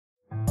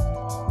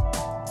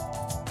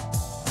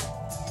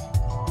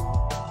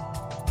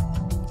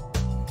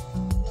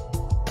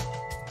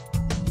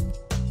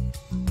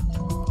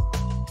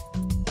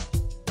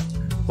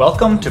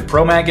Welcome to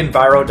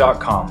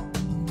PromagEnviro.com.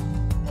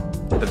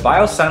 The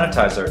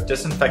Bio-Sanitizer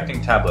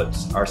disinfecting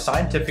tablets are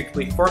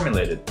scientifically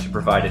formulated to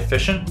provide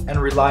efficient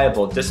and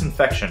reliable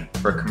disinfection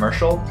for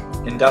commercial,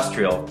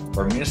 industrial,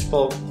 or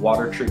municipal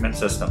water treatment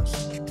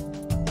systems.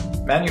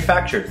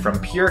 Manufactured from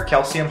pure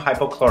calcium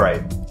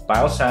hypochlorite,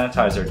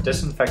 Bio-Sanitizer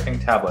disinfecting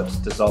tablets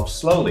dissolve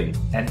slowly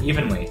and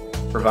evenly,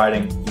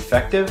 providing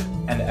effective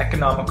and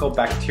economical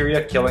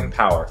bacteria-killing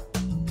power.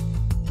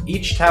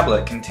 Each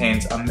tablet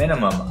contains a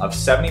minimum of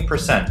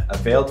 70%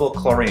 available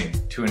chlorine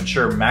to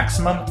ensure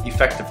maximum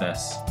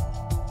effectiveness.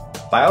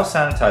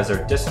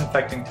 Bio-Sanitizer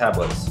disinfecting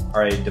tablets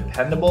are a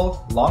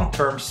dependable,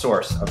 long-term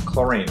source of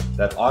chlorine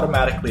that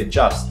automatically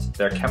adjusts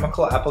their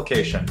chemical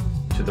application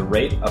to the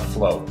rate of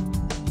flow.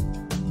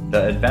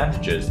 The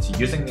advantages to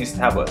using these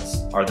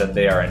tablets are that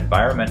they are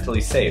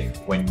environmentally safe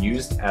when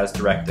used as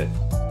directed,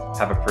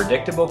 have a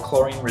predictable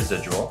chlorine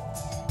residual,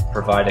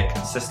 provide a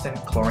consistent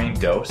chlorine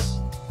dose,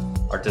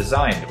 are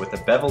designed with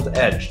a beveled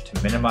edge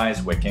to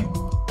minimize wicking,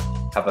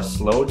 have a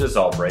slow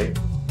dissolve rate,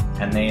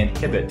 and they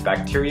inhibit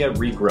bacteria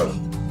regrowth.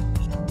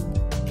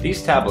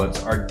 These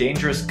tablets are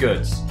dangerous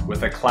goods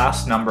with a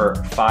class number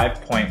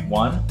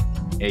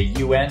 5.1, a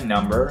UN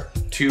number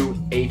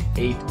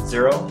 2880,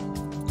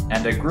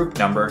 and a group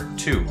number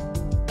 2.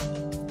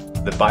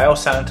 The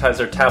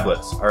Bio-Sanitizer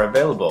tablets are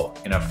available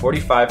in a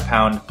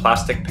 45-pound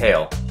plastic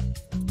pail.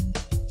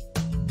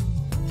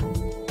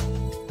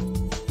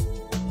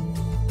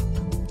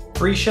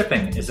 Free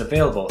shipping is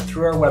available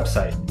through our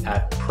website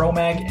at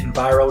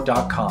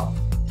PromagEnviro.com.